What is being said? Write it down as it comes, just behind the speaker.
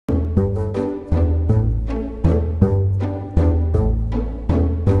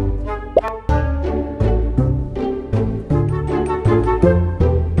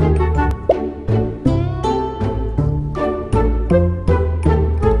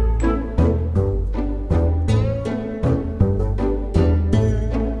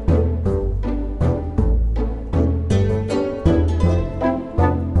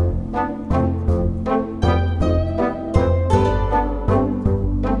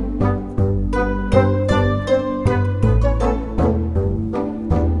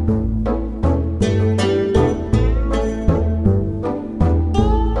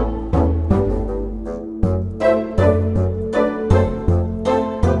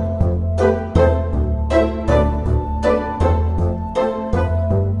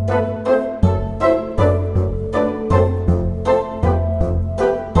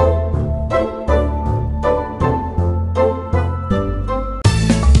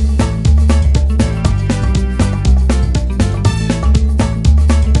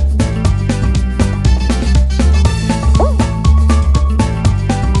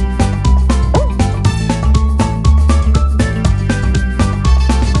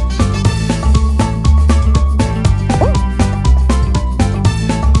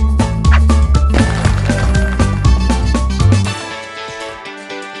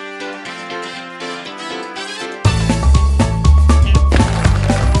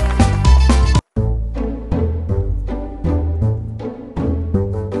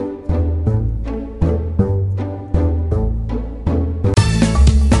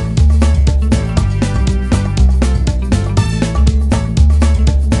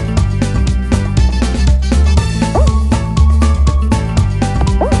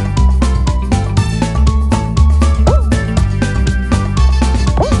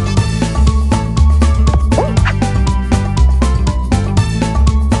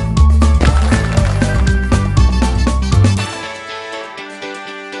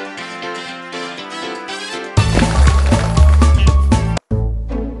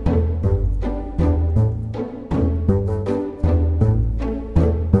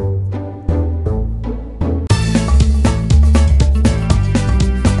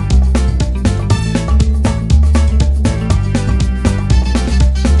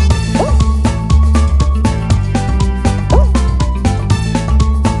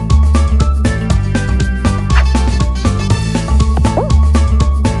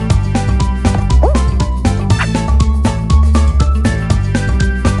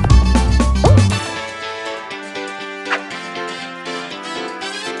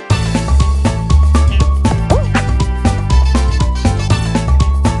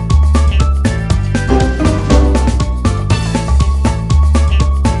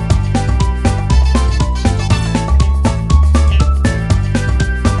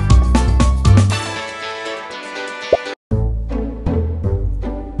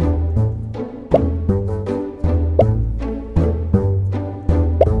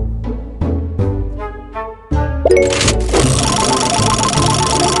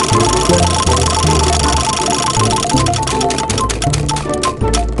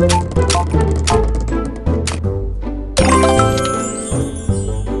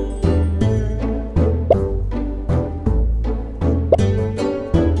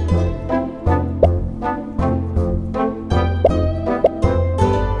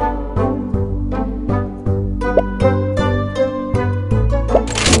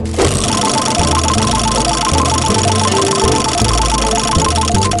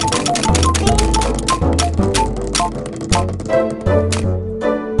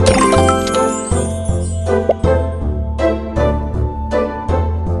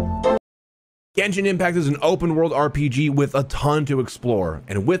Genshin Impact is an open world RPG with a ton to explore,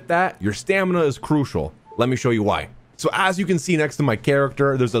 and with that, your stamina is crucial. Let me show you why. So as you can see next to my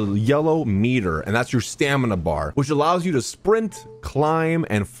character, there's a yellow meter, and that's your stamina bar, which allows you to sprint, climb,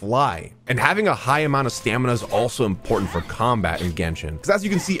 and fly. And having a high amount of stamina is also important for combat in Genshin, because as you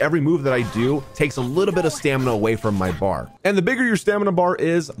can see, every move that I do takes a little bit of stamina away from my bar. And the bigger your stamina bar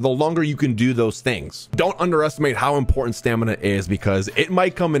is, the longer you can do those things. Don't underestimate how important stamina is, because it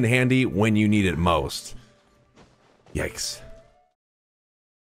might come in handy when you need it most. Yikes.